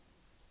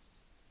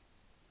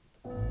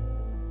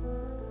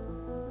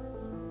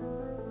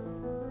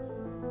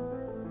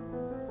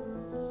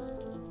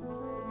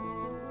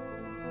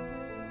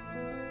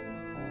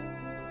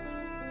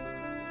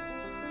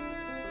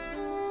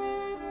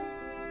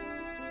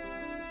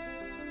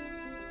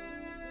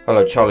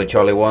Hello,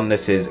 Charlie 1.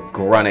 This is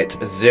Granite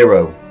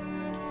Zero.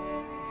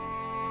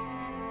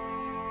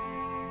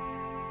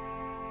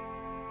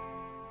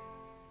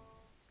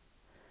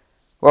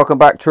 Welcome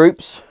back,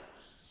 troops.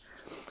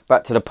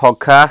 Back to the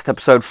podcast,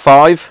 episode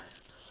 5.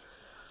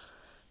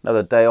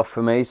 Another day off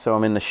for me, so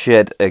I'm in the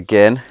shed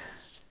again.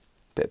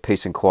 Bit of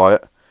peace and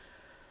quiet.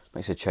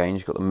 Makes a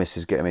change. Got the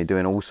missus getting me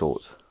doing all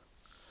sorts.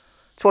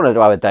 Just wanted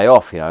to have a day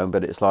off,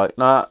 but it's like,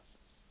 nah,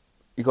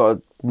 you got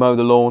to mow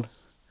the lawn.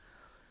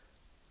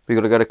 We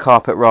got to go to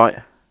Carpet Right.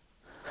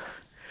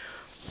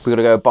 We got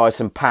to go buy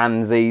some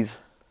pansies.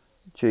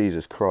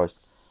 Jesus Christ.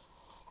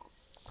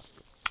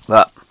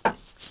 But,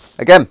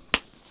 again,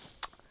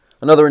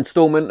 another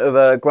instalment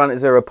of Granite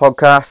Zero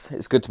podcast.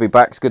 It's good to be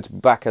back. It's good to be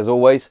back as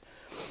always.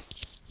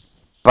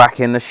 Back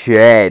in the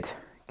shed.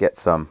 Get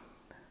some.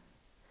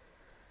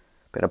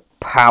 Been a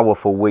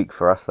powerful week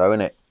for us though,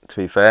 isn't it? To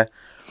be fair.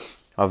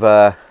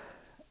 I've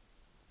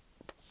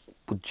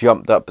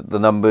jumped up the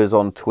numbers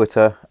on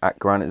Twitter at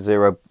Granite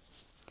Zero.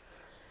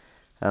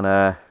 And,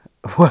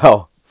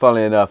 well,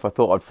 funnily enough, I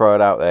thought I'd throw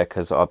it out there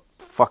because I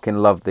fucking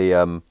love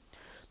the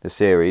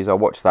series. I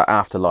watched that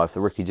Afterlife, the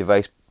Ricky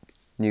Gervais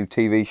new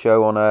TV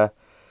show on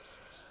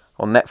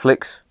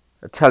Netflix.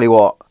 I tell you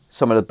what,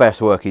 some of the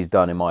best work he's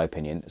done, in my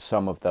opinion.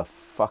 Some of the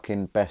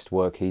fucking best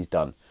work he's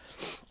done.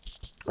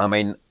 I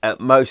mean, at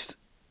most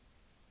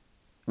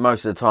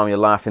of the time you're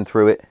laughing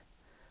through it,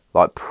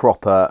 like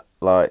proper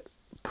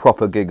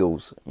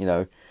giggles,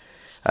 and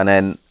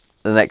then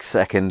the next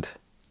second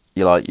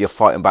you're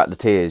fighting back the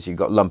tears. You've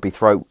got lumpy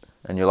throat,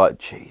 and you're like,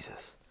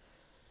 Jesus.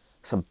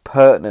 Some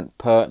pertinent,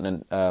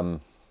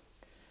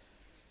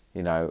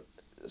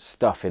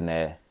 stuff in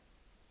there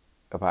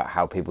about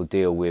how people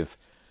deal with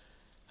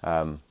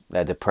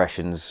their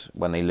depressions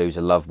when they lose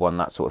a loved one,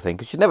 that sort of thing.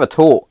 Because you're never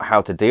taught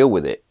how to deal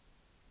with it.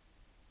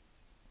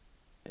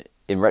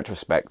 In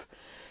retrospect,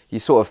 you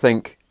sort of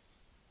think,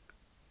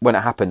 when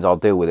it happens, I'll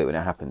deal with it when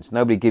it happens.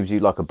 Nobody gives you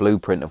like a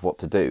blueprint of what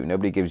to do.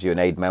 Nobody gives you an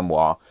aid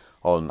memoir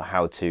on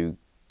how to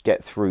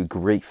get through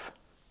grief.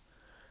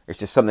 It's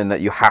just something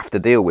that you have to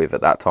deal with at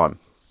that time.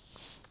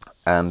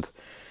 And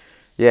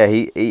yeah,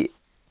 he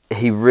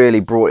really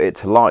brought it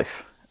to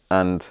life.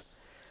 And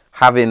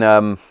having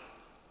the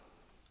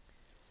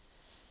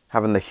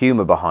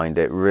humour behind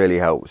it really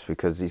helps,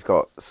 because he's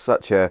got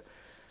such a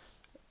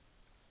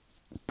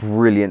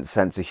brilliant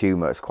sense of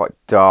humour. It's quite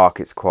dark,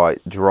 it's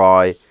quite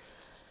dry,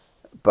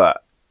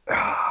 but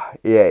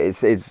yeah,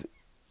 it's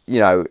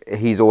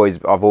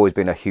I've always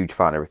been a huge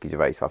fan of Ricky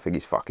Gervais. I think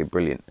he's fucking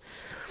brilliant.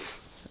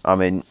 I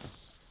mean,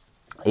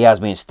 he has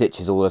me in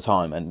stitches all the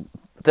time, and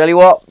I tell you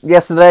what,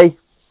 yesterday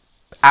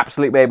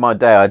absolutely made my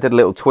day. I did a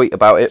little tweet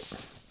about it,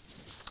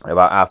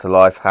 about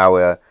Afterlife, how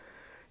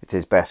it's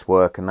his best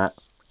work and that.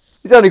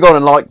 He's only gone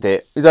and liked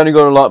it. He's only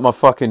gone and liked my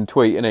fucking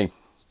tweet, isn't he?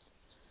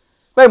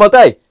 Made my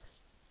day.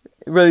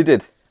 It really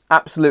did.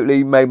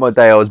 Absolutely made my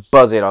day. I was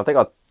buzzing. I think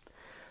I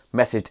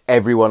messaged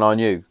everyone I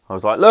knew. I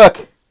was like,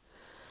 look,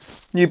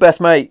 new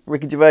best mate,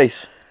 Ricky Gervais.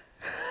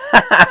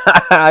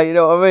 You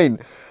know what I mean?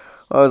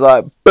 I was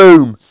like,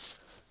 boom.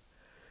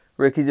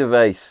 Ricky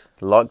Gervais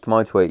liked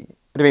my tweet. It'd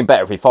have been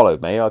better if he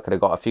followed me. I could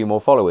have got a few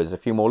more followers, a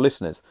few more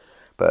listeners.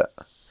 But,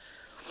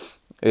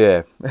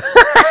 yeah.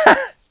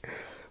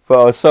 But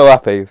I was so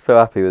happy with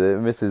it.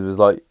 And Mrs. was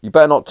like, you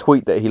better not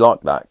tweet that he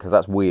liked that, because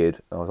that's weird.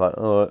 I was like,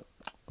 all right,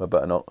 I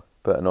better not.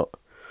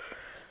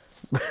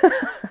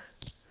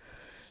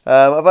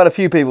 I've had a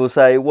few people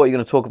say, what are you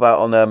going to talk about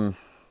on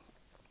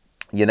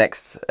your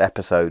next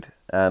episode?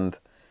 And,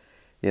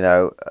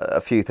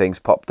 a few things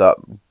popped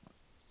up.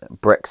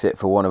 Brexit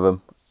for one of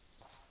them.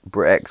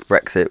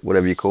 Brexit,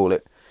 whatever you call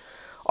it.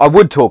 I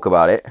would talk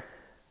about it.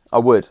 I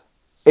would.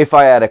 If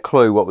I had a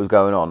clue what was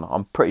going on.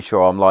 I'm pretty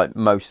sure I'm like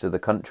most of the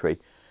country.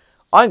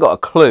 I ain't got a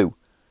clue.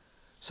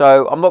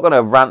 So I'm not going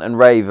to rant and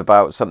rave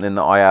about something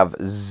that I have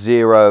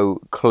zero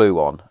clue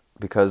on,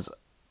 because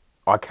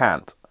I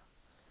can't.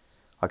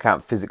 I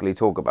can't physically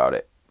talk about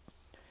it.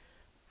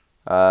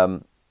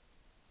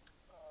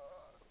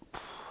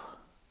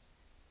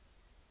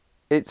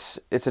 It's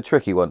a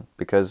tricky one,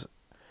 because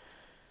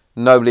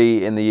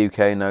nobody in the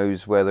UK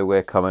knows whether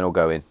we're coming or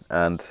going,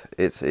 and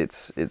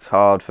it's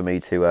hard for me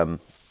to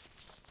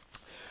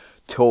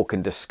talk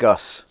and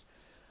discuss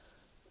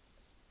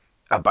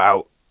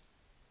about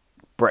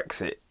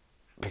Brexit,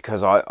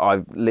 because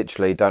I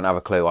literally don't have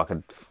a clue. I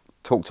could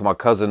talk to my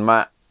cousin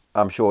Matt.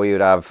 I'm sure he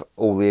would have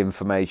all the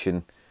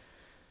information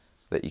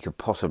that you could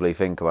possibly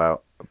think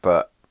about,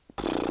 but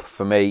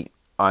for me,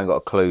 I ain't got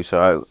a clue,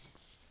 so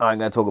I ain't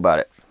going to talk about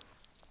it.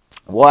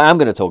 What I am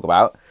going to talk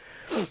about,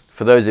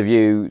 for those of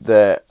you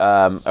that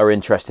are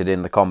interested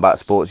in the combat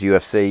sports,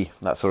 UFC,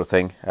 that sort of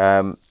thing,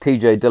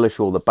 TJ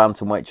Dillashaw, the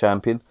bantamweight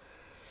champion,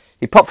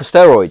 he popped for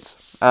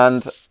steroids,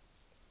 and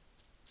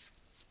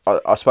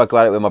I spoke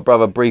about it with my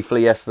brother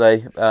briefly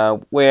yesterday.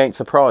 We ain't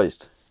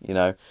surprised,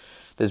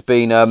 There's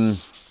been a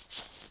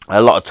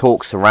lot of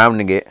talk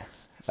surrounding it.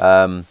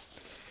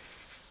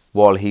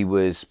 While he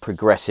was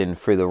progressing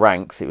through the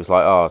ranks, it was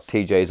like, oh,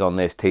 TJ's on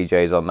this,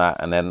 TJ's on that,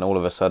 and then all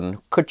of a sudden,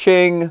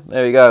 ka-ching,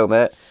 there you go,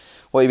 mate.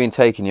 What have you been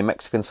taking? Your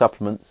Mexican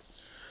supplements?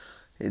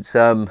 It's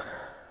well,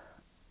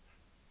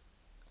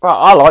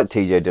 I like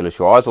TJ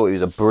Dillashaw. I thought he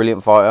was a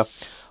brilliant fighter.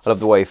 I love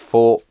the way he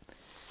fought.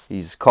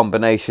 His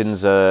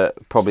combinations are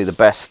probably the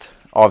best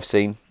I've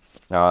seen.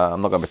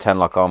 I'm not going to pretend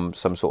like I'm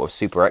some sort of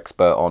super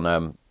expert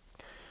on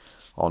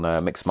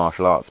mixed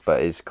martial arts,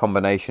 but his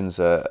combinations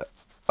are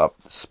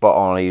spot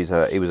on.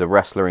 He was a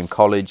wrestler in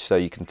college, so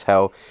you can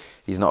tell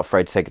he's not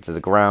afraid to take it to the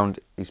ground.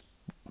 He's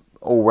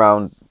all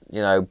round,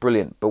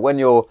 brilliant. But when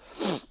you're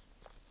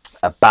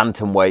a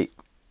bantamweight,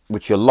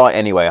 which you're light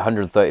anyway,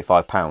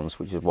 135 pounds,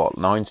 which is what,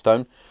 9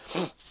 stone,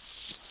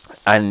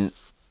 and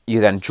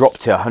you then drop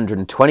to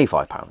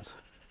 125 pounds.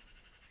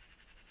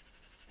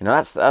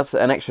 That's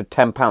an extra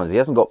 10 pounds. He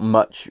hasn't got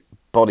much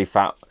body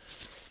fat,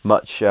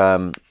 much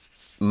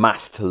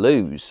mass to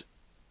lose,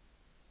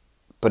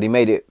 but he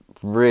made it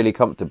really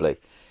comfortably.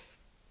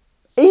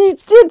 He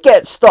did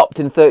get stopped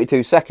in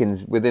 32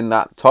 seconds within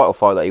that title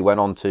fight that he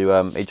went on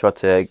to. He tried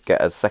to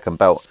get a second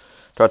belt,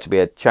 tried to be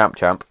a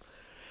champ,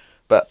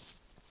 but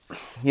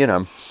he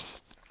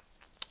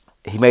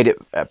made it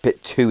a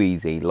bit too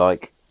easy.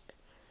 Like,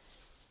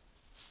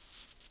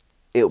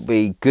 it'll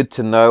be good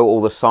to know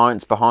all the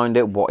science behind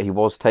it, what he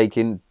was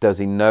taking. Does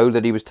he know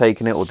that he was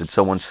taking it, or did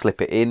someone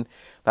slip it in?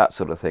 That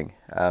sort of thing.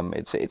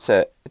 It's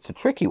a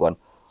tricky one.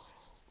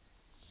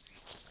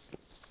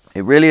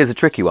 It really is a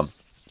tricky one,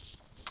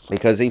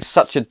 because he's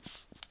such a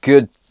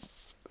good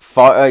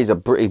fighter. He's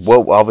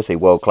obviously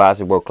world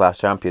class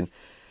champion.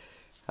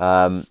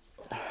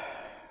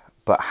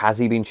 But has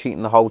he been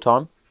cheating the whole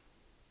time?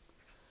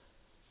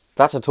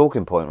 That's a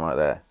talking point right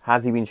there.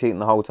 Has he been cheating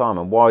the whole time?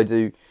 And why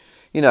do,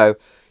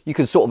 you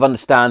can sort of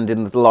understand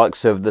in the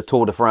likes of the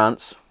Tour de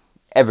France,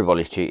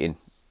 everybody's cheating,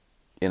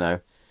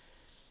 Let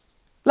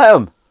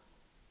them.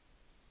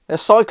 They're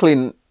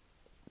cycling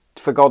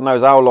for God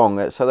knows how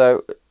long,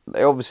 so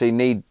they obviously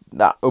need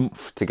that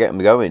oomph to get them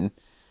going.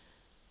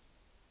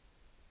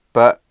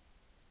 But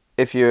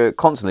if you're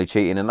constantly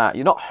cheating in that,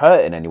 you're not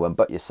hurting anyone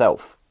but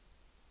yourself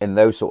in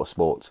those sort of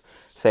sports.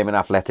 Same in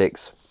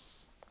athletics.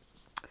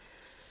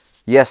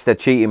 Yes, they're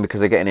cheating because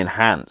they're getting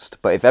enhanced,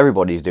 but if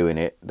everybody's doing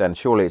it, then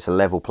surely it's a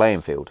level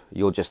playing field.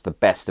 You're just the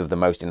best of the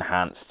most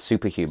enhanced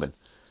superhuman.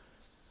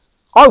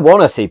 I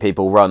want to see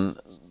people run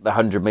the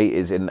 100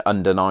 metres in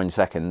under 9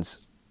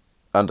 seconds,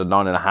 under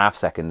 9.5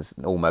 seconds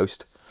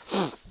almost.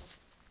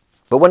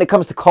 But when it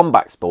comes to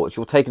combat sports,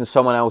 you're taking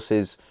someone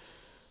else's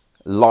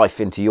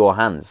life into your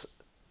hands,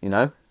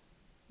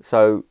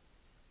 So,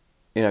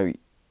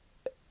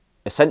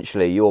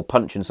 essentially you're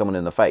punching someone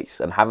in the face,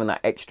 and having that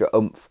extra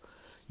oomph,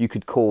 you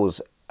could cause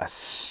a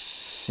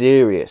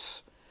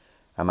serious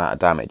amount of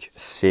damage.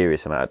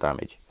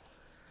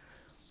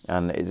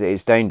 And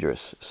it's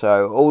dangerous.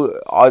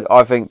 So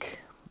I think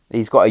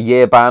he's got a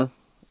year ban.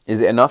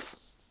 Is it enough?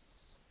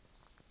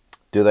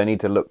 Do they need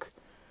to look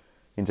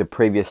into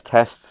previous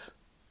tests?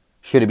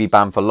 Should he be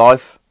banned for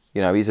life?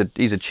 He's a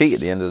cheat at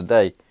the end of the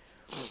day.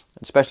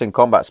 Especially in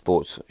combat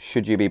sports,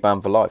 should you be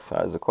banned for life?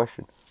 That is a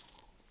question.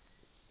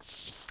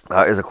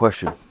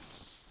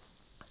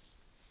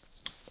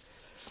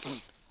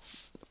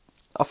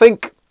 I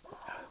think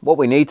what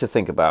we need to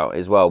think about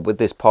as well with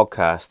this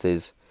podcast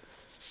is,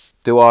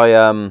 do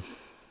I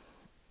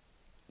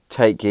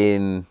take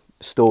in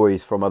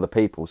stories from other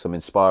people, some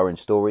inspiring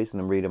stories,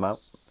 and then read them out?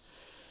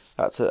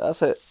 That's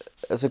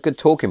a good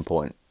talking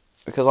point,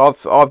 because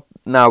I've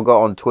now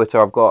got on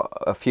Twitter. I've got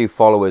a few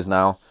followers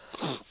now.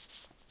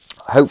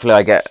 Hopefully,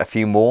 I get a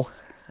few more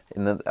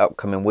in the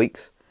upcoming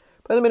weeks.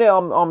 But at the minute,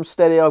 I'm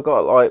steady. I've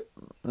got like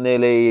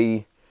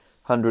nearly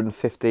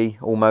 150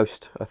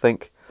 almost, I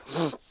think.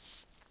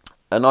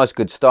 A nice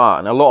good start,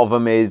 and a lot of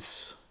them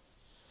is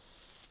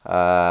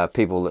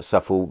people that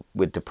suffer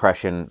with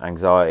depression,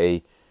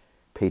 anxiety,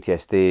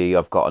 PTSD.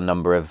 I've got a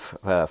number of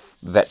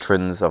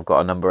veterans. I've got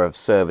a number of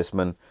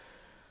servicemen.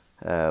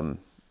 So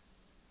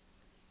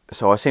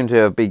I seem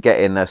to be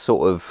getting a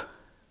sort of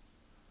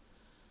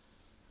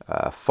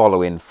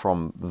following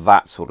from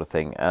that sort of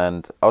thing,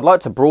 and I'd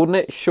like to broaden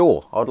it.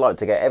 Sure, I'd like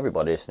to get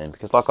everybody listening,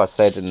 because like I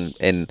said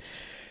in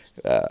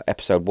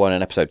episode 1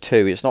 and episode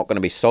 2, it's not going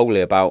to be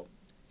solely about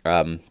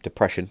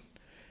depression,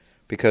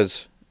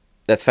 because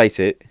let's face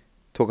it,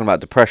 talking about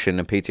depression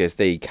and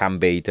PTSD can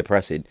be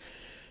depressing.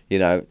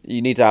 You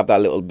need to have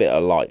that little bit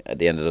of light at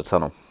the end of the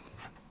tunnel.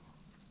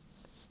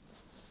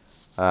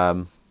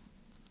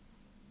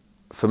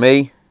 For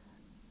me,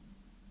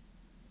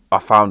 I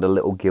found a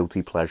little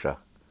guilty pleasure,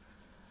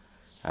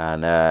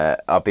 and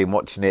I've been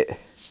watching it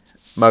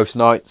most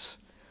nights.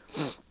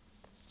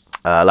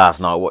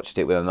 Last night I watched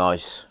it with a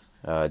nice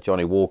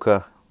Johnny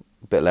Walker,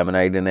 a bit of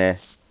lemonade in there.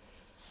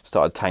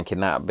 Started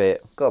tanking that a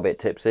bit, got a bit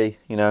tipsy,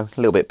 a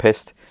little bit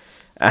pissed.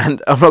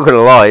 And I'm not going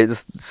to lie,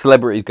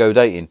 celebrities go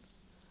dating.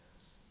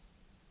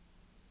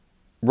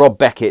 Rob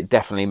Beckett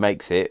definitely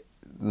makes it,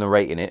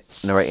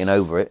 narrating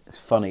over it. It's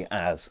funny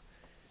as.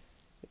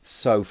 It's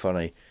so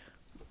funny.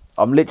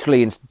 I'm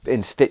literally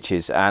in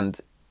stitches, and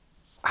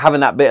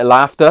having that bit of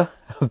laughter,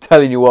 I'm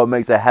telling you what,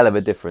 makes a hell of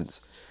a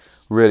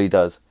difference. Really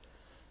does.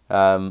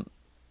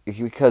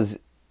 Because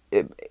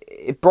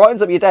it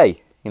brightens up your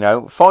day. You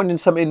know, finding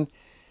something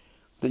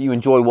that you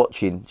enjoy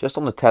watching, just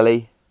on the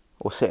telly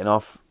or sitting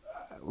off,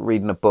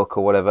 reading a book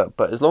or whatever.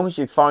 But as long as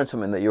you find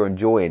something that you're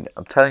enjoying,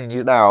 I'm telling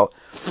you now,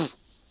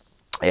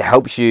 it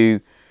helps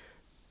you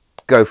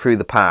go through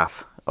the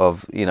path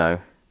of, you know,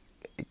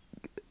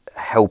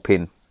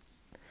 helping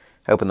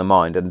the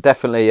mind. And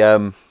definitely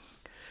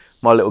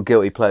my little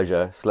guilty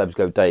pleasure, Celebs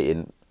Go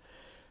Dating,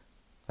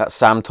 that's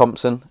Sam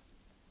Thompson.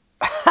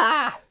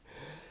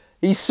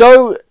 He's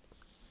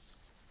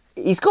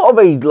got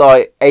to be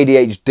like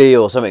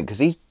ADHD or something, because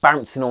he's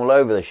bouncing all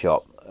over the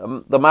shop.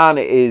 The man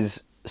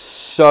is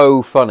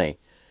so funny,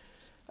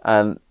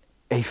 and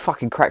he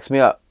fucking cracks me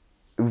up.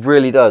 He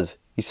really does.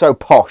 He's so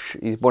posh.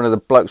 He's one of the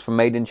blokes from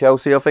Made in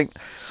Chelsea, I think.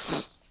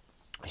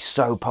 He's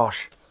so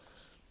posh,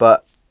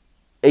 but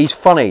he's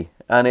funny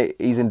and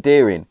he's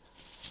endearing,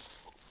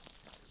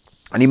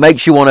 and he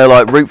makes you want to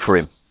like root for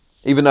him,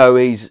 even though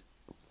he's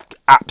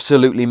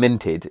absolutely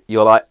minted.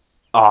 You're like,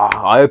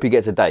 I hope he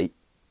gets a date.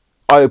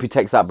 I hope he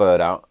takes that bird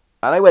out.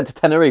 And they went to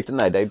Tenerife, didn't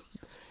they? They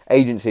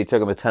agency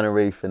took him to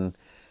Tenerife and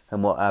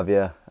what have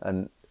you.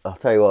 And I'll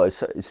tell you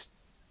what,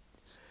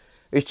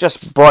 it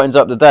just brightens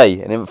up the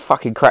day, and it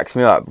fucking cracks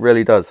me up. It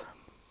really does.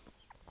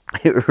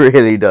 It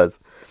really does.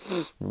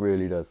 It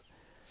really does.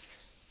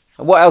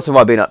 And what else have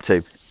I been up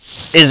to?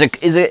 Is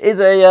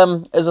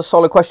a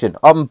solid question.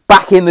 I'm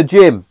back in the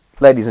gym,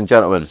 ladies and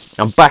gentlemen.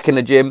 I'm back in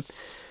the gym.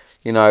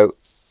 You know,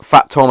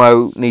 Fat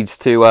Tomo needs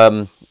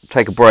to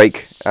take a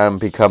break and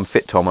become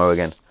Fit Tomo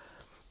again.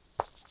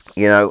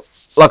 You know,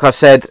 like I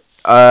said,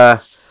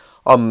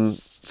 I'm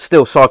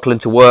still cycling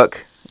to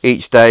work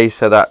each day,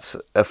 so that's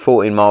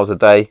 14 miles a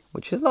day,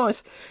 which is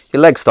nice.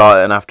 Your legs start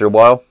hurting after a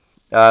while,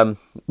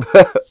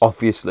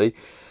 obviously.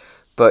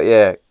 But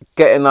yeah,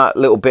 getting that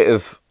little bit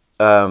of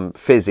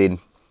fizz in,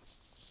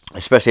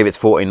 especially if it's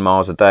 14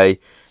 miles a day.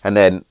 And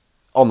then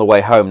on the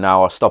way home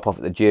now, I'll stop off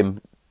at the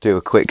gym, do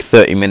a quick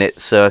 30-minute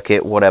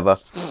circuit, whatever.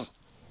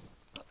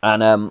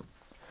 And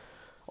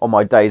on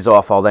my days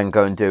off, I'll then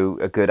go and do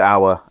a good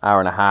hour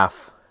and a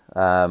half,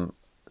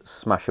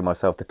 smashing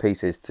myself to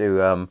pieces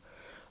to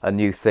a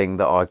new thing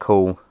that I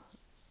call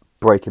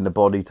breaking the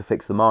body to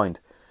fix the mind.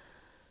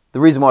 The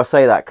reason why I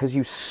say that, because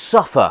you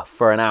suffer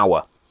for an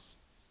hour.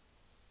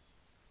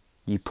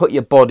 You put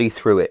your body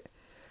through it,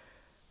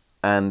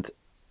 and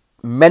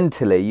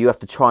mentally you have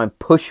to try and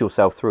push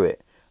yourself through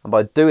it. And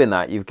by doing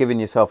that, you've given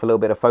yourself a little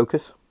bit of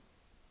focus.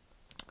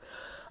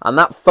 And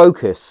that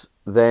focus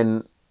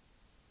then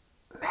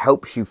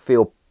helps you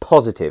feel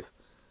positive.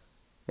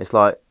 It's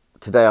like,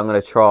 today I'm going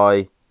to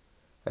try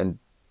and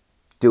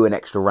do an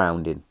extra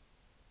rounding.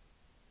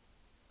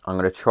 I'm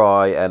going to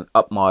try and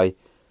up my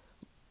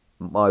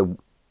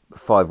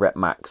 5 rep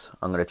max.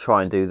 I'm going to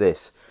try and do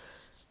this.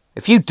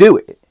 If you do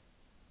it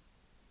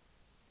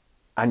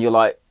and you're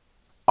like,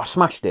 I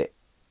smashed it,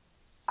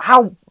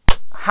 how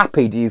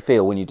happy do you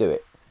feel when you do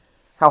it?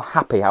 How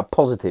happy, how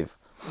positive.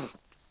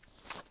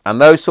 And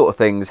those sort of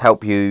things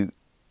help you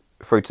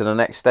through to the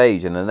next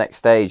stage and the next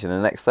stage and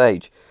the next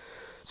stage.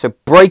 So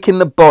breaking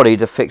the body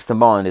to fix the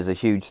mind is a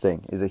huge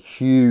thing. Is a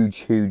huge,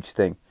 huge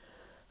thing.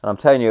 And I'm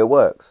telling you, it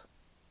works.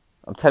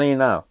 I'm telling you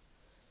now.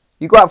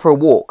 You go out for a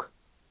walk.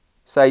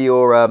 Say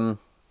you're a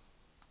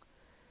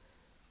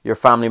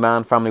family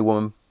man, family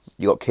woman.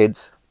 You got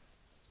kids.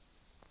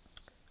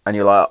 And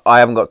you're like, I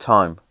haven't got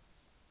time.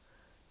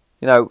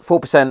 You know,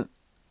 4%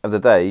 of the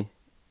day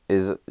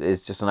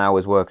is just an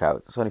hour's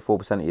workout. It's only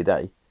 4% of your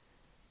day.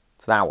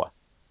 It's an hour.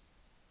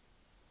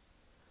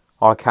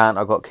 I can't.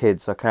 I've got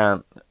kids. I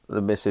can't.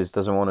 The missus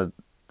doesn't want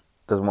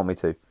me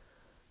to.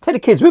 Take the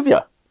kids with you.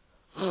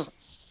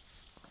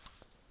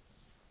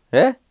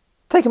 Yeah?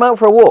 Take them out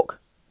for a walk.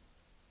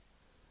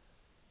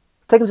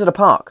 Take them to the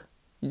park.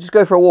 You just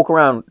go for a walk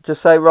around.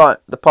 Just say, right,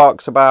 the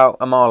park's about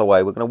a mile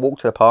away. We're going to walk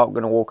to the park.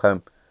 We're going to walk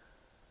home.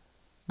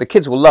 The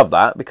kids will love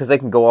that, because they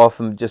can go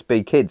off and just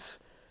be kids.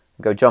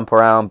 Go jump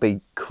around,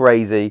 be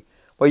crazy.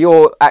 Well,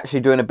 you're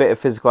actually doing a bit of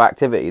physical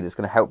activity that's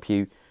going to help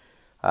you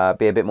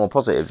be a bit more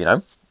positive, you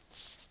know.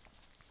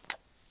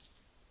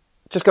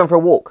 Just going for a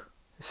walk.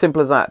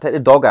 Simple as that. Take the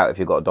dog out if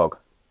you've got a dog.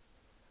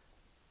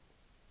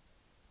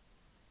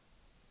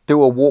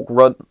 Do a walk,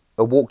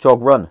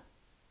 jog, run.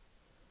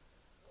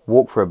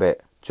 Walk for a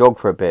bit. Jog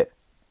for a bit.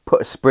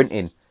 Put a sprint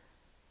in.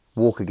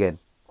 Walk again.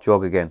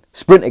 Jog again.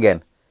 Sprint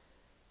again.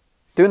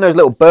 Doing those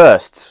little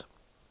bursts.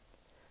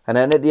 And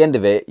then at the end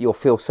of it, you'll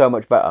feel so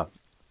much better.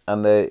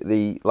 And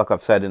the like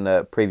I've said in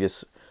the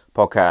previous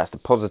podcast, the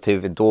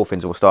positive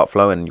endorphins will start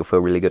flowing and you'll feel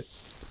really good.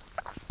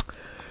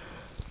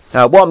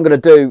 Now, what I'm going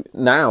to do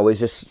now is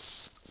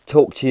just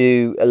talk to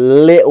you a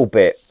little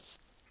bit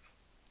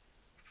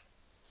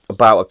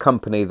about a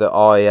company that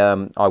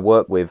I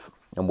work with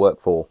and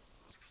work for.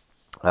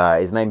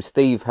 His name's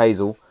Steve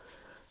Hazel,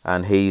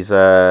 and he's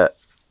the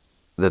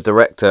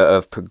director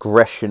of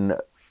Progression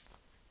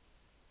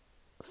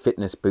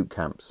Fitness Boot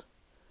Camps.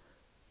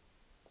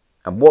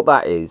 And what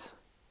that is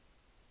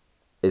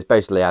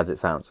basically as it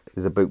sounds,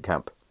 is a boot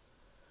camp.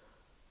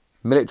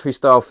 Military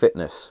style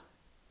fitness.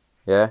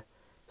 Yeah?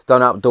 He's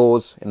done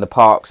outdoors in the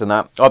parks and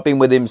that. I've been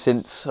with him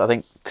since, I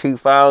think,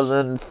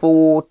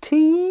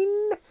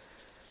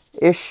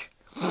 2014-ish.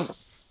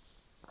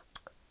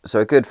 So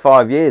a good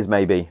 5 years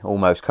maybe,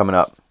 almost, coming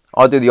up.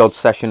 I do the odd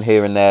session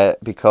here and there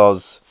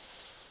because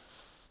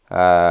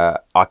I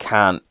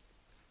can't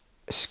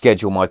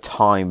schedule my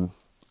time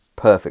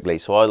perfectly.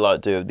 So I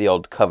like to do the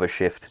odd cover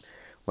shift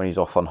when he's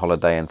off on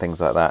holiday and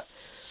things like that.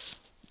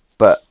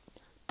 But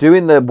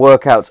doing the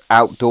workouts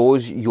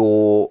outdoors,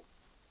 you're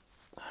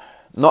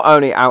not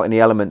only out in the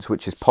elements,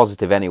 which is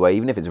positive anyway,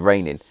 even if it's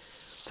raining.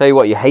 Tell you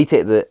what, you hate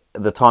it at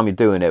the time you're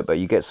doing it, but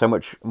you get so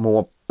much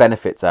more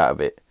benefits out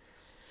of it.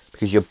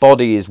 Because your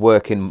body is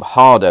working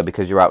harder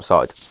because you're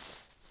outside.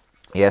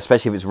 Yeah,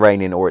 especially if it's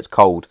raining or it's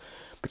cold.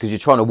 Because you're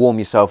trying to warm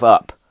yourself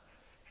up.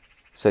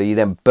 So you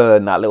then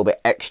burn that little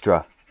bit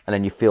extra. And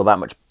then you feel that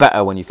much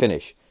better when you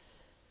finish.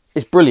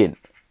 It's brilliant.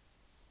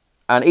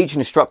 And each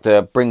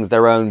instructor brings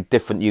their own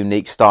different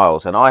unique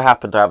styles. And I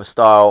happen to have a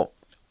style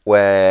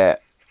where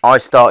I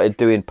started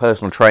doing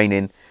personal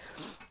training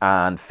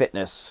and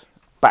fitness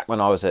back when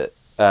I was at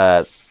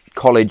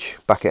college,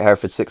 back at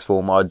Hereford Sixth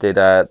Form. I did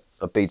a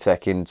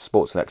BTEC in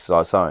sports and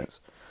exercise science.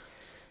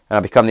 And I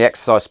became the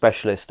exercise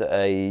specialist at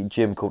a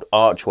gym called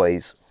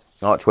Archways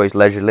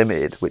Leisure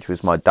Limited, which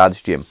was my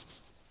dad's gym.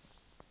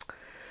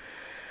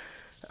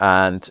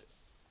 And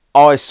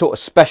I sort of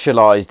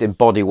specialised in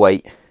body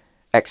weight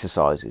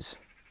exercises.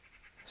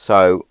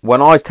 So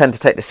when I tend to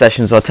take the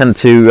sessions, I tend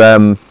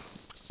to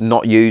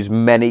not use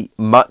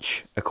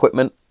much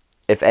equipment,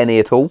 if any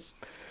at all.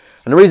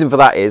 And the reason for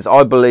that is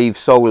I believe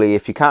solely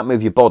if you can't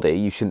move your body,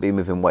 you shouldn't be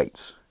moving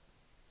weights.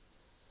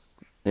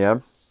 Yeah?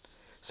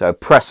 So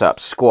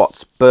press-ups,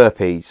 squats,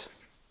 burpees,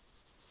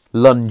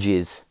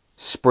 lunges,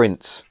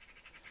 sprints.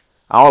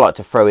 I like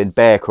to throw in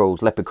bear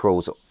crawls, leopard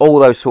crawls, all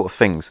those sort of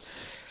things.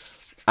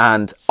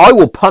 And I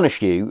will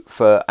punish you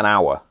for an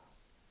hour,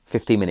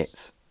 50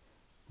 minutes,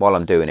 while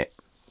I'm doing it.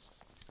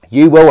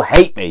 You will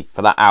hate me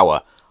for that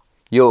hour.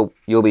 You'll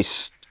be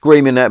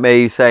screaming at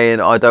me saying,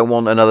 I don't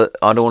want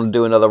to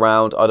do another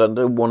round, I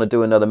don't want to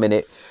do another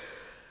minute.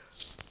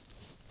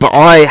 But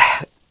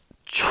I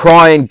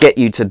try and get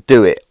you to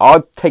do it.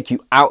 I take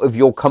you out of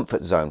your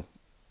comfort zone.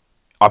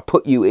 I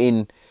put you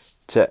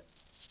into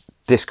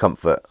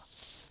discomfort.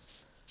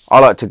 I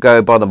like to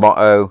go by the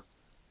motto,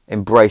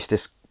 embrace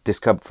this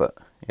discomfort,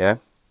 yeah?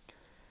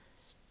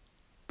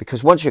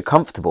 Because once you're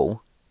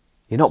comfortable,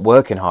 you're not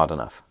working hard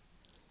enough.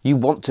 You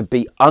want to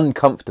be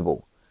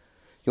uncomfortable.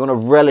 You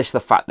want to relish the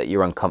fact that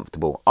you're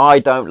uncomfortable. I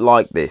don't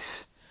like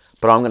this,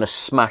 but I'm going to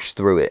smash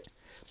through it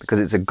because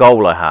it's a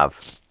goal I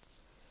have.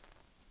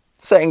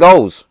 Setting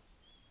goals.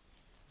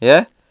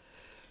 Yeah?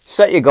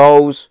 Set your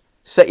goals,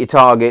 set your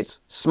targets,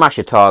 smash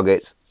your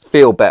targets,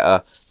 feel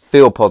better,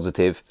 feel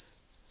positive,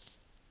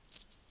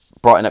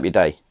 brighten up your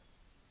day.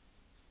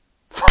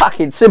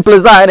 Fucking simple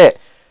as that, innit?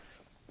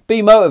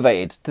 Be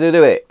motivated to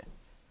do it.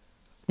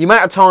 The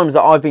amount of times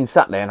that I've been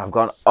sat there and I've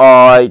gone,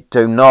 I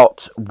do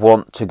not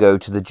want to go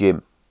to the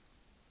gym.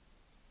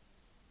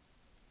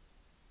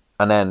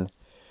 And then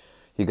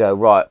you go,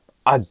 right,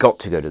 I got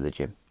to go to the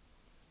gym.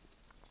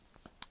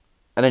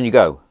 And then you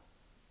go.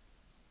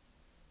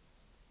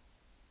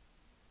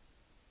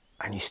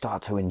 And you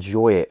start to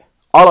enjoy it.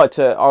 I like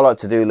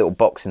to do little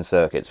boxing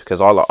circuits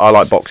because I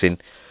like boxing.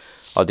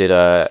 I did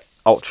a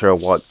ultra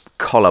white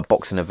collar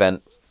boxing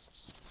event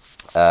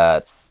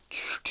 2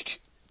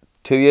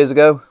 years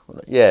ago.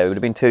 Yeah, it would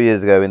have been 2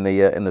 years ago in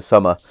the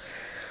summer.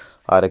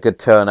 I had a good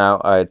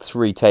turnout. I had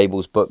 3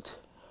 tables booked,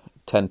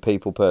 10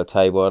 people per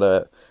table. I had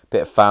a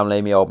bit of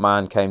family. My old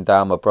man came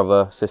down, my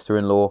brother,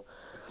 sister-in-law.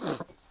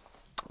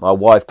 My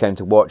wife came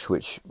to watch,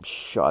 which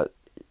I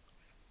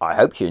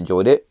hope she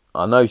enjoyed it.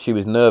 I know she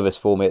was nervous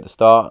for me at the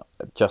start,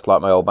 just like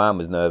my old man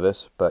was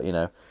nervous. But, you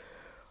know,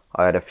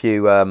 I had a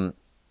few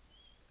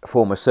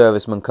former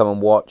servicemen come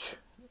and watch.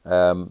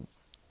 I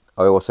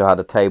also had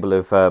a table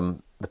of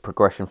the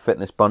Progression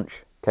Fitness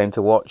bunch came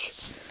to watch.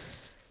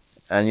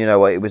 And you know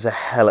what, it was a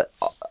hell.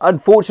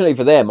 Unfortunately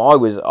for them, I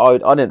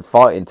didn't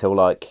fight until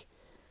like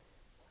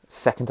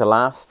second to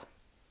last.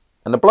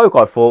 And the bloke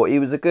I fought, he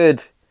was a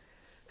good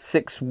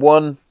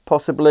 6'1",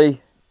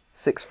 possibly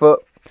 6 foot.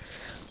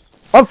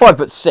 I'm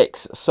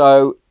 5'6",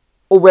 so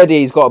already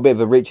he's got a bit of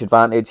a reach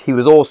advantage. He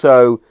was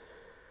also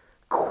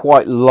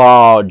quite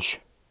large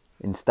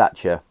in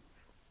stature,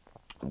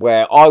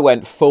 where I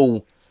went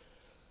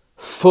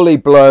fully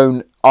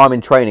blown. I'm in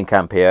training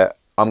camp here.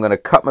 I'm going to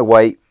cut my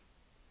weight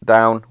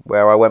down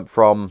where I went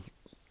from.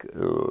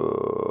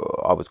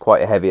 I was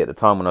quite heavy at the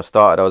time when I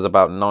started. I was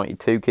about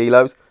 92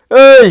 kilos.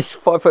 Hey,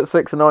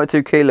 5'6" and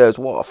 92 kilos.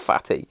 What a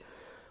fatty.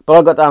 But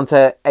I got down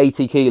to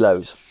 80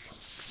 kilos,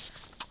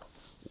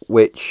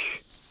 which,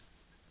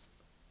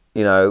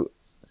 you know,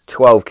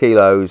 12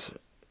 kilos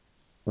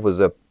was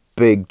a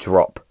big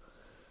drop.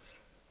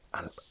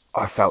 And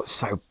I felt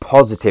so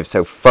positive,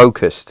 so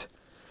focused.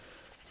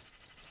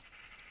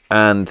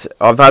 And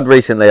I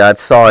had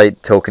Sai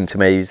talking to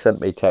me. He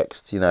sent me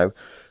texts, you know.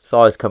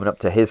 Sai's coming up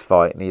to his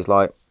fight, and he's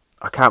like,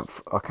 I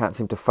can't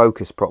seem to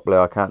focus properly.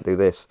 I can't do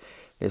this.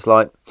 It's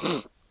like,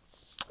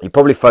 you're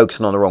probably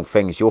focusing on the wrong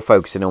things. You're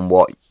focusing on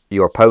what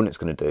your opponent's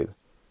going to do.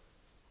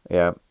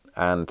 Yeah,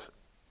 and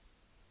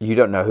you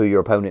don't know who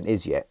your opponent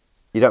is yet.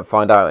 You don't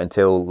find out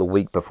until the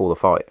week before the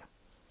fight.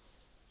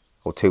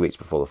 Or 2 weeks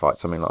before the fight,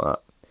 something like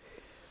that.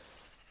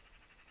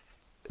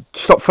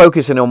 Stop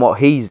focusing on what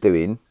he's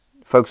doing.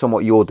 Focus on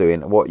what you're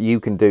doing, what you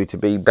can do to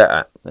be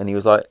better. And he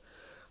was like,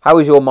 how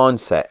was your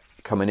mindset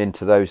coming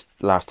into those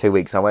last 2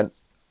 weeks? I went,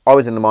 I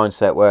was in the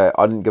mindset where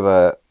I didn't give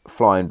a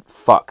flying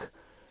fuck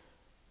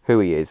who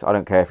he is. I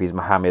don't care if he's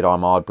Muhammad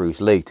Ahmad, Bruce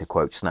Lee, to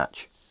quote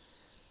Snatch.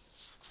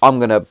 I'm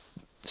going to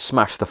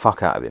smash the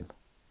fuck out of him.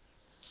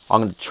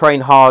 I'm going to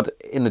train hard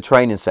in the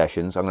training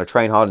sessions. I'm going to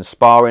train hard in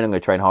sparring. I'm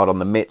going to train hard on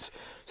the mitts.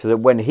 So that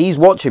when he's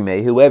watching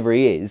me, whoever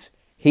he is,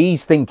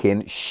 he's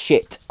thinking,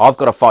 shit, I've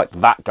got to fight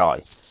that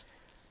guy.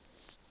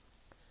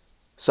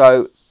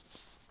 So,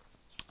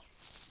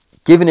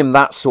 giving him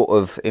that sort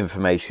of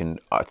information,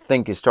 I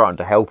think is starting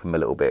to help him a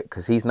little bit.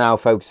 Because he's now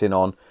focusing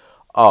on,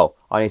 oh,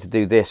 I need to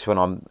do this when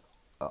I'm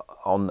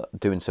on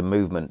doing some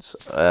movements.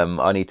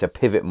 I need to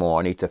pivot more.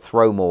 I need to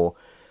throw more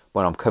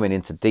when I'm coming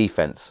into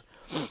defense.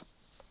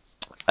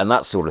 And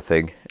that sort of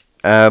thing.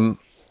 And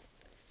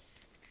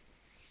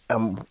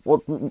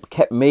what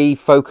kept me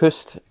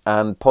focused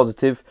and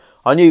positive,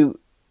 I knew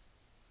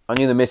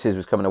the missus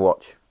was coming to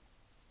watch.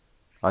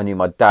 I knew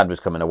my dad was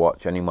coming to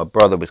watch. I knew my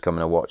brother was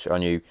coming to watch. I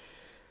knew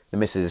the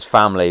missus'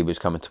 family was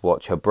coming to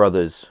watch. Her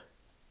brothers,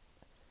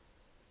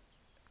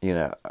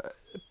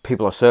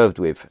 people I served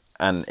with.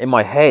 And in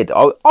my head,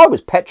 I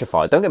was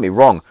petrified. Don't get me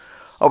wrong.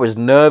 I was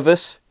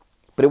nervous,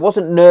 but it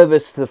wasn't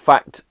nervous to the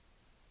fact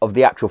of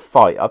the actual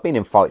fight. I've been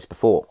in fights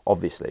before,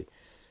 obviously.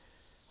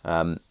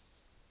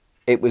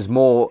 It was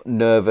more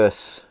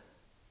nervous.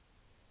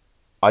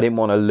 I didn't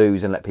want to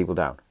lose and let people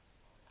down.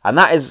 And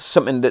that is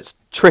something that's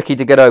tricky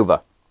to get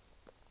over.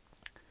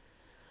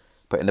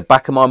 But in the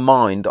back of my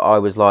mind, I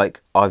was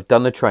like, I've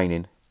done the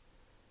training.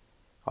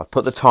 I've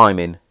put the time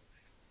in.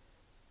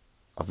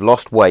 I've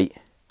lost weight.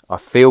 I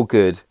feel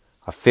good.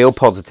 I feel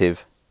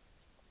positive.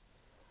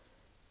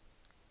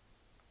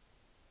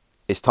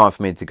 It's time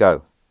for me to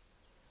go.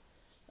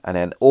 And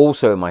then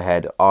also in my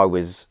head, I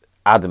was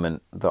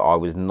adamant that I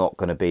was not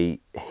going to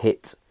be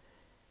hit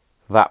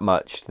that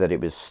much that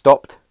it was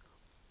stopped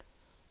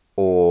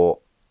or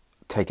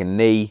take a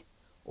knee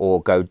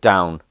or go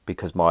down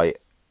because my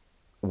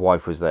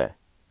wife was there.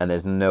 And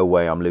there's no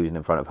way I'm losing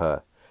in front of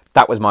her.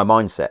 That was my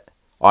mindset.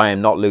 I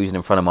am not losing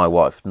in front of my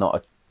wife. Not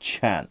a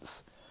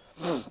chance.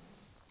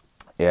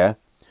 Yeah.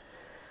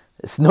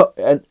 It's not,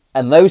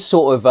 and those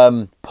sort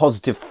of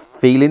positive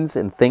feelings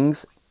and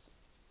things,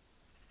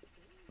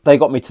 they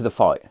got me to the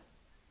fight.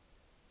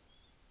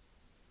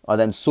 I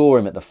then saw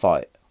him at the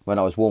fight. When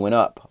I was warming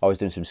up, I was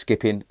doing some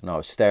skipping and I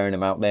was staring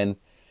him out then.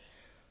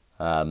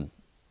 In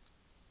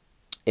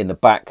the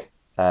back,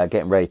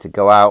 getting ready to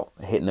go out,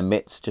 hitting the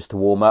mitts just to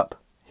warm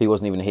up. He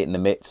wasn't even hitting the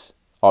mitts.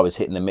 I was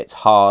hitting the mitts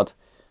hard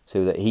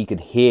so that he could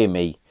hear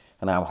me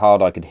and how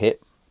hard I could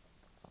hit.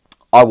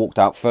 I walked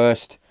out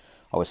first.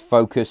 I was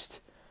focused.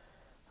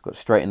 Got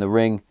straight in the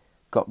ring.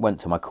 Went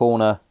to my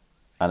corner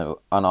and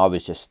I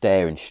was just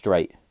staring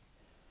straight.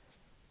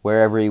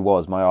 Wherever he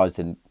was, my eyes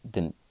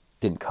didn't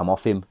come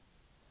off him.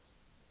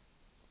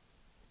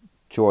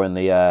 During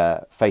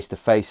the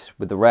face-to-face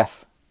with the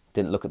ref,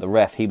 didn't look at the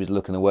ref. He was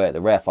looking away at the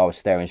ref. I was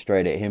staring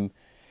straight at him.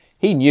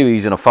 He knew he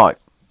was in a fight.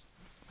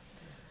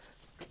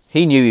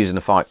 He knew he was in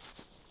a fight.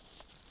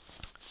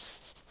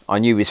 I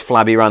knew he was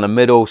flabby around the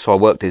middle, so I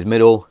worked his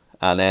middle.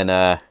 And then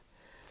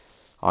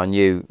I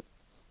knew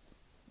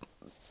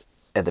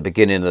at the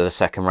beginning of the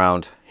second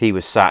round, he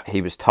was sat,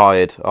 he was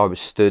tired. I was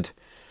stood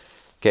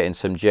getting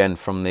some gen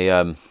from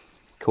the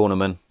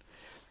cornerman.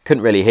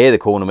 Couldn't really hear the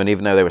cornerman,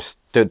 even though they were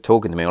stood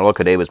talking to me. All I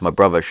could hear was my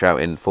brother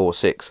shouting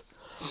 4-6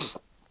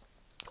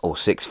 or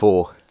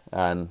 6-4.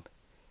 And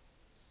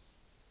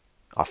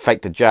I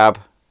faked a jab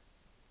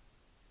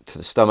to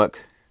the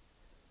stomach,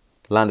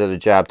 landed a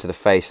jab to the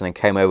face, and then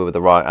came over with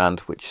the right hand,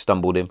 which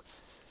stumbled him.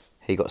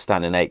 He got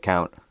standing 8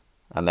 count.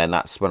 And then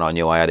that's when I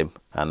knew I had him.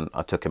 And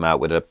I took him out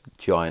with a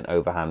giant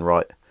overhand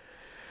right.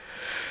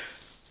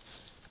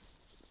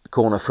 The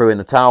corner threw in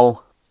the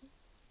towel.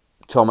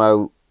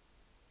 Tomo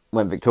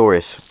went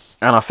victorious.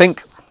 And I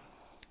think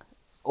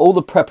all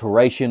the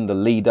preparation, the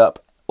lead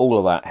up, all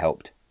of that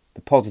helped.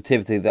 The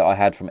positivity that I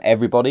had from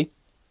everybody,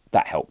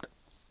 that helped.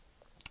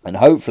 And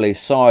hopefully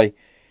Sai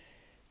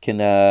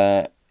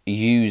can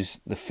use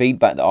the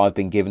feedback that I've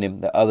been giving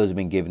him, that others have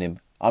been giving him.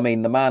 I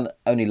mean, the man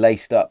only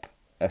laced up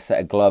a set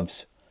of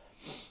gloves.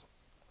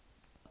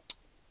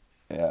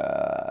 Would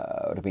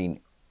have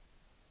been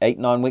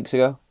 8-9 weeks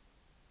ago.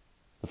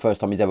 The first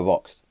time he's ever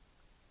boxed.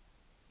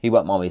 He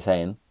won't mind me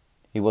saying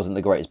he wasn't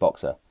the greatest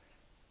boxer.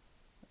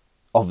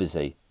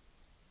 Obviously,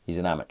 he's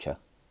an amateur.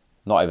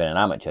 Not even an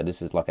amateur,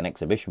 this is like an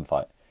exhibition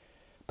fight.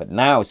 But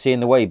now,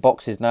 seeing the way he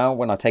boxes now,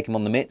 when I take him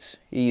on the mitts,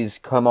 he's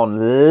come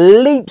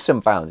on leaps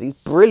and bounds. He's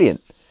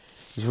brilliant.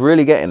 He's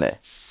really getting there.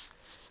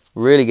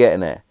 Really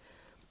getting there.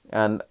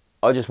 And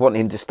I just want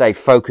him to stay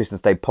focused and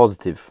stay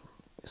positive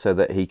so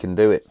that he can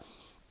do it.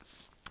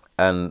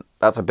 And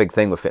that's a big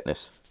thing with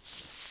fitness.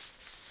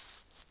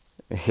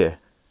 Yeah,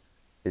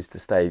 is to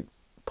stay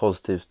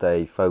positive,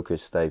 stay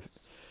focused,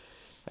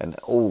 and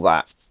all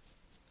that.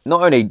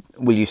 Not only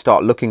will you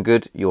start looking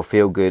good, you'll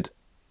feel good,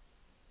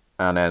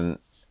 and then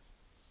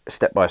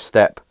step by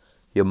step,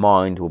 your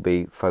mind will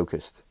be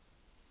focused.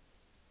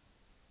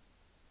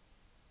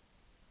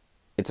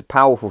 It's a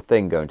powerful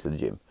thing going to the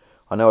gym.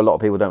 I know a lot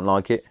of people don't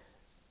like it.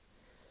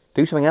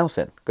 Do something else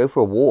then. Go for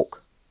a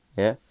walk.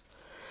 Yeah?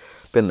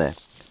 Been there.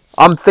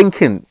 I'm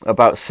thinking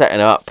about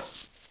setting up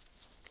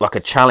like a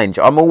challenge.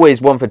 I'm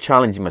always one for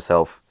challenging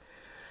myself.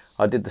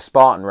 I did the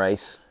Spartan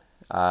race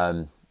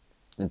in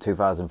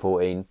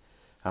 2014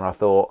 and I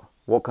thought,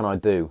 what can I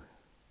do?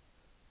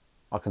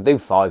 I can do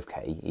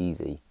 5k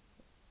easy.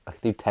 I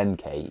can do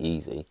 10k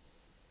easy.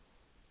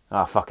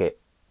 Ah, fuck it.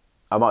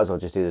 I might as well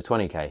just do the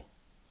 20k.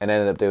 And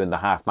ended up doing the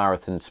half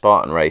marathon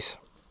Spartan race.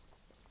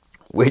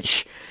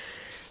 Which,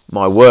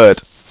 my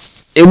word,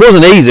 it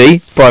wasn't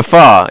easy by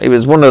far. It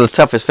was one of the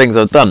toughest things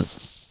I've done.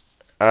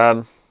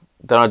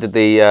 Then I did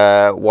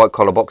the white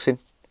collar boxing.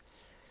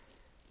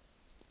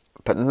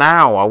 But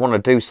now I want to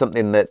do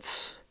something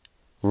that's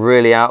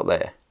really out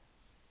there.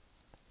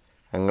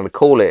 I'm going to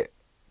call it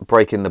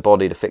breaking the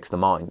body to fix the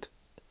mind.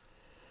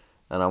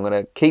 And I'm going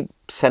to keep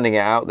sending it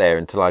out there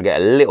until I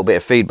get a little bit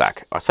of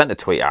feedback. I sent a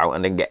tweet out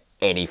and didn't get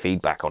any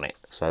feedback on it.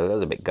 So that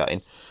was a bit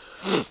gutting.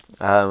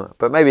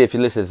 But maybe if you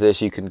listen to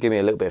this, you can give me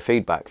a little bit of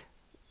feedback.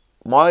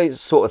 My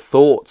sort of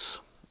thoughts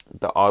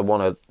that I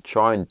want to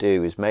try and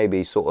do is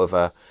maybe sort of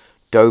a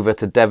Dover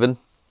to Devon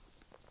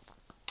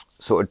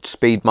sort of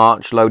speed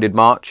march, loaded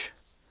march.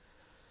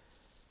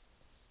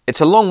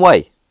 It's a long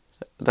way.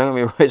 Don't get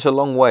me wrong, it's a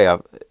long way.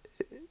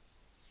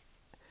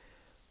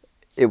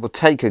 It will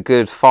take a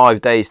good 5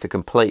 days to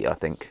complete, I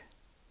think.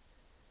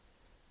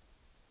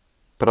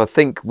 But I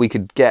think we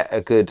could get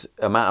a good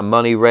amount of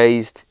money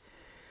raised.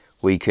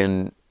 We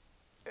can,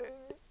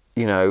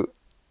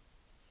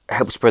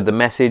 help spread the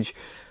message.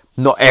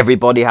 Not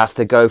everybody has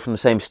to go from the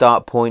same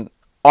start point.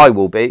 I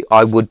would be,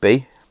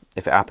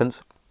 if it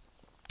happens.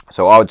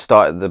 So I would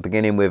start at the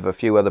beginning with a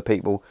few other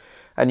people.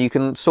 And you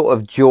can sort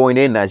of join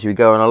in as you're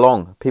going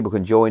along. People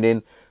can join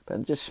in,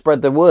 but just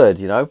spread the word,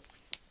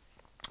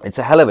 It's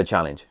a hell of a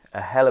challenge.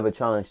 A hell of a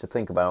challenge to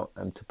think about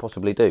and to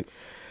possibly do.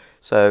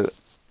 So,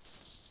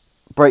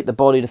 break the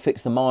body to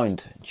fix the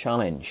mind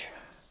challenge.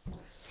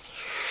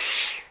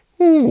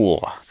 Ooh,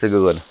 it's a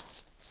good one.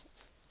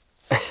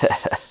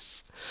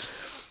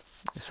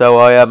 So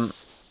I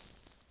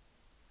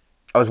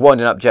was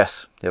winding up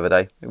Jess the other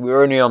day. We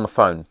were only on the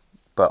phone,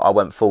 but I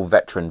went full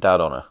veteran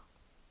dad on her.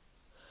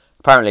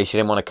 Apparently, she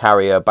didn't want to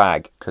carry her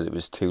bag because it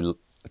was too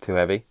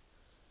heavy.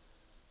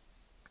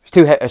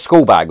 Her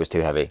school bag was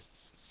too heavy.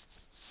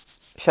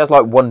 She has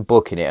like one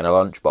book in it and a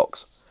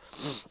lunchbox.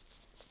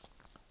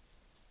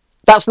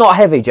 That's not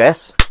heavy,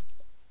 Jess.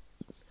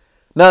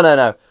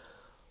 No.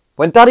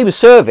 When Daddy was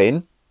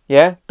serving,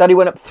 Daddy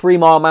went up 3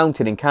 Mile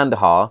Mountain in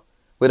Kandahar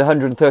with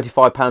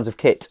 135 pounds of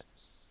kit.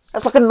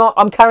 That's like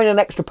I'm carrying an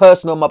extra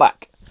person on my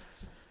back.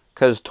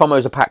 Because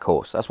Tomo's a pack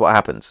horse. That's what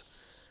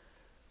happens.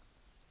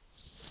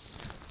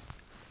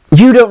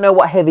 You don't know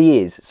what heavy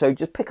is. So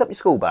just pick up your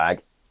school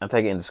bag and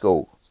take it into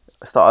school.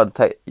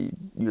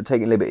 You're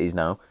taking liberties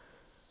now.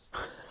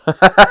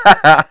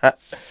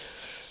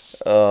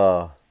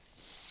 Oh,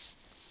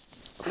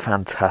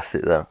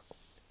 fantastic though.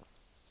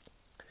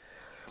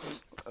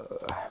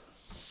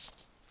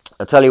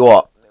 I'll tell you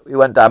what, we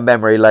went down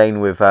memory lane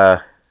with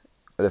a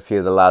few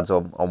of the lads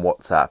on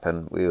WhatsApp,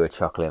 and we were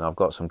chuckling. I've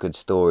got some good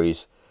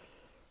stories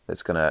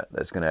that's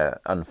gonna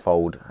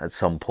unfold at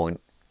some point.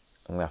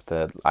 I'm gonna have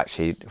to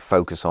actually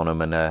focus on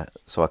them and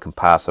so I can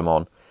pass them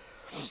on.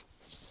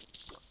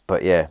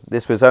 But yeah,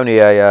 this was only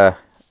a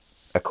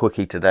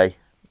quickie today.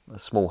 A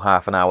small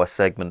half an hour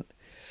segment,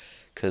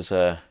 because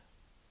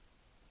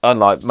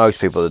unlike most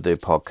people that do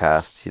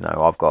podcasts,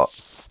 I've got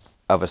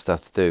other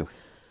stuff to do.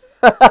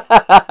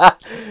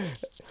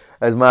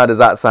 As mad as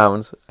that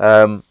sounds,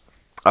 I've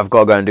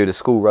got to go and do the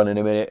school run in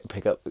a minute,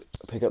 pick up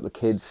the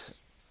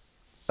kids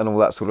and all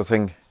that sort of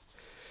thing.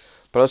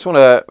 But I just want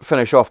to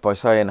finish off by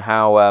saying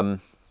how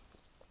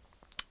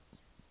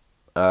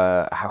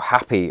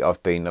happy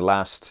I've been the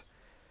last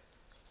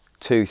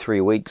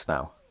 2-3 weeks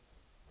now.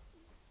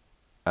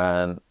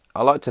 And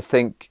I like to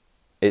think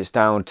it's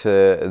down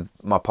to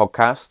my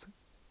podcast,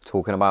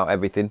 talking about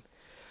everything.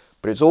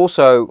 But it's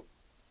also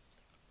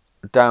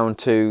down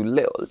to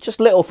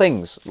little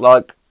things.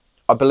 Like,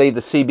 I believe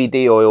the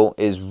CBD oil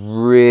is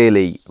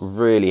really,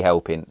 really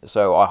helping.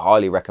 So I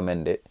highly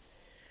recommend it.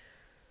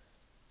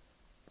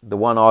 The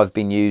one I've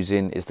been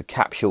using is the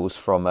capsules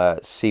from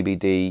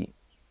CBD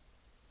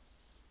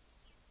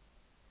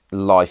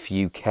Life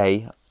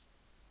UK.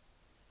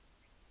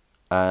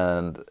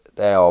 And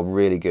they are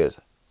really good.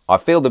 I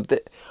feel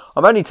that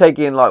I'm only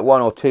taking like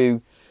 1 or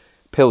 2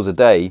 pills a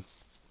day,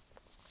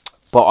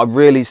 but I'm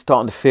really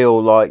starting to feel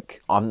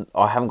like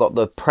I haven't got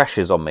the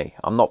pressures on me.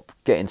 I'm not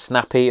getting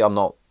snappy. I'm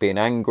not being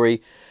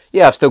angry.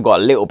 Yeah, I've still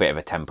got a little bit of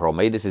a temper on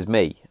me. This is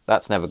me.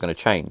 That's never going to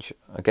change.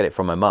 I get it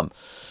from my mum.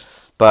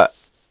 But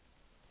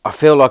I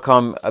feel like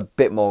I'm a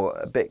bit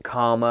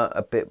calmer,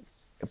 a bit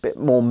a bit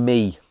more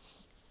me.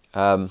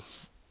 I've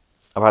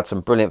had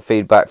some brilliant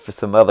feedback for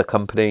some other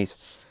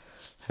companies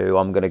who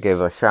I'm going to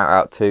give a shout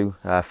out to.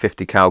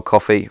 50 Cal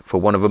Coffee for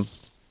one of them.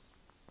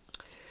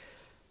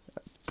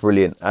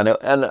 Brilliant.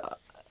 And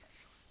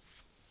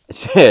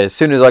as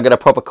soon as I get a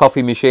proper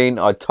coffee machine,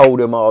 I told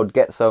them I would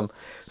get some.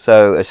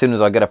 So as soon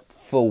as I get a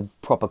full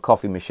proper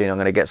coffee machine, I'm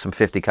going to get some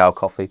 50 Cal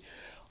Coffee.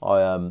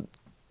 I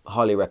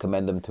highly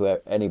recommend them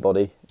to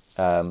anybody.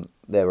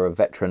 They're a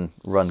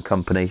veteran-run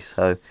company,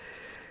 so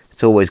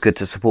it's always good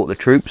to support the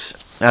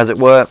troops, as it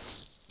were.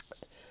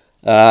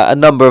 A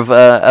number of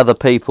other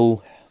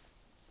people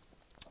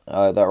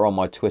that are on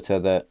my Twitter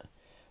that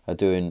are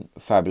doing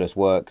fabulous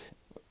work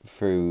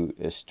through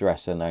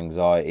stress and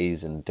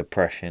anxieties and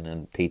depression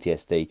and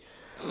PTSD.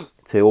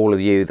 To all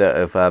of you that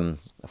have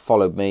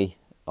followed me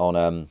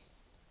on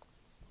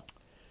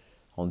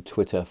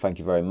Twitter, thank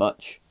you very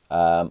much.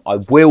 I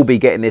will be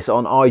getting this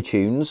on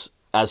iTunes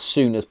as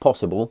soon as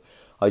possible.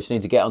 I just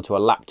need to get onto a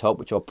laptop,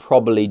 which I'll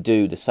probably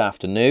do this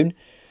afternoon.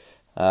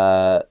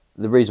 The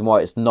reason why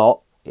it's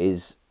not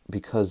is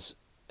because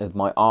of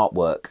my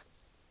artwork.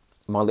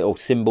 My little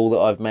symbol that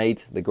I've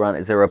made, the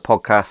Granite Zero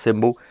podcast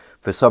symbol.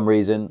 For some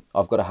reason,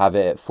 I've got to have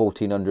it at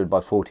 1400 by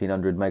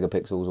 1400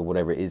 megapixels or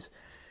whatever it is.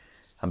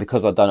 And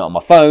because I've done it on my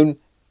phone,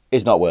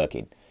 it's not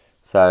working.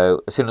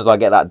 So as soon as I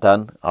get that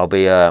done, I'll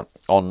be on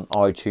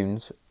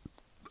iTunes.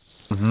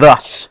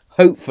 Thus,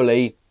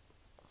 hopefully,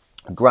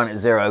 Granite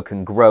Zero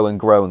can grow and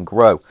grow and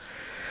grow.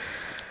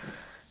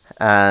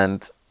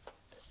 And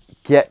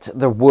get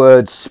the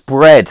word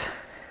spread.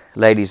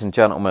 Ladies and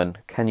gentlemen,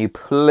 can you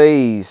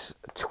please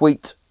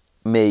tweet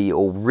me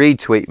or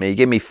retweet me?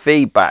 Give me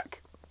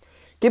feedback.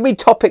 Give me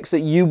topics that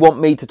you want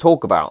me to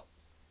talk about.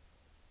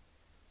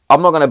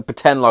 I'm not going to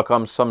pretend like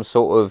I'm some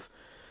sort of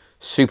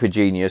super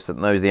genius that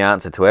knows the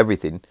answer to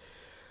everything.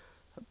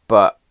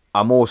 But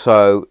I'm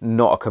also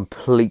not a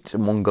complete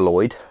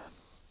mongoloid.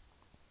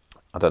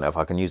 I don't know if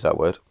I can use that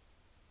word.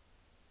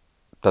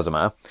 Doesn't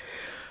matter.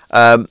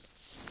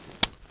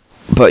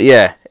 But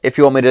yeah, if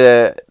you want me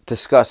to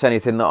discuss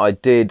anything that I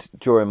did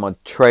during my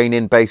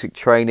training, basic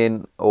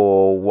training,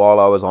 or while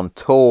I was on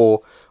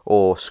tour,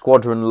 or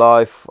squadron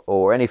life,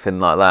 or anything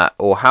like that,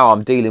 or how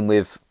I'm dealing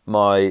with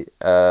my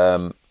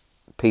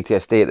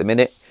PTSD at the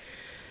minute,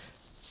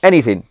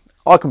 anything,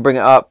 I can bring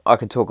it up, I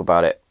can talk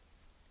about it.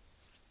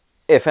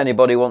 If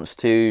anybody wants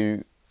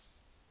to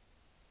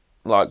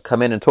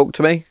come in and talk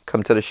to me,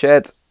 come to the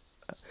shed,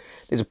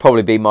 these will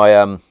probably be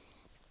my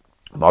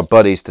my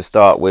buddies to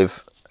start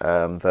with.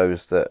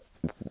 Those that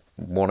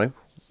want to,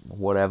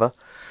 whatever.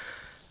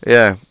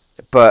 Yeah,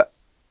 but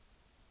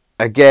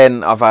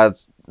again, I've had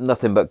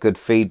nothing but good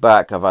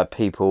feedback. I've had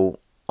people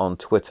on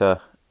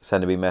Twitter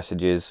sending me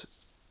messages,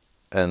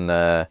 and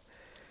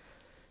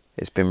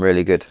it's been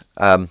really good.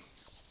 I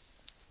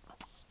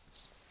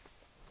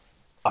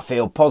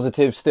feel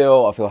positive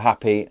still. I feel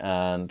happy,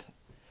 and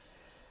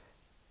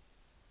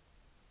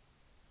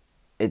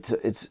it's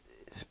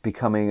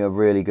becoming a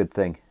really good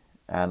thing.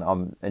 And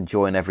I'm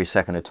enjoying every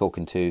second of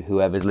talking to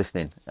whoever's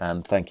listening.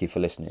 And thank you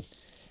for listening.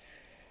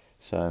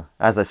 So,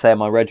 as I say in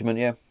my regiment,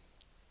 yeah.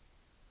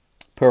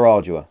 Per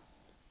ardua.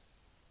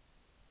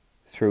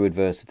 Through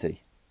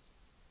adversity.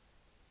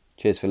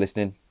 Cheers for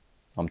listening.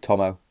 I'm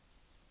Tomo.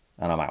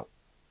 And I'm out.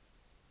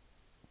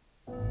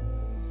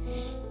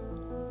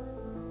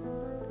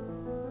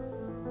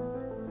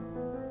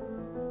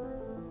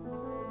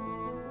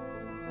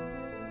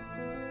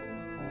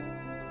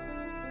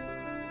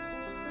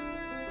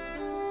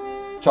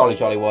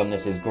 Charlie 1,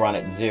 this is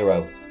Granite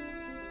Zero.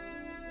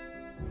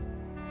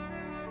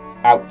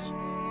 Out.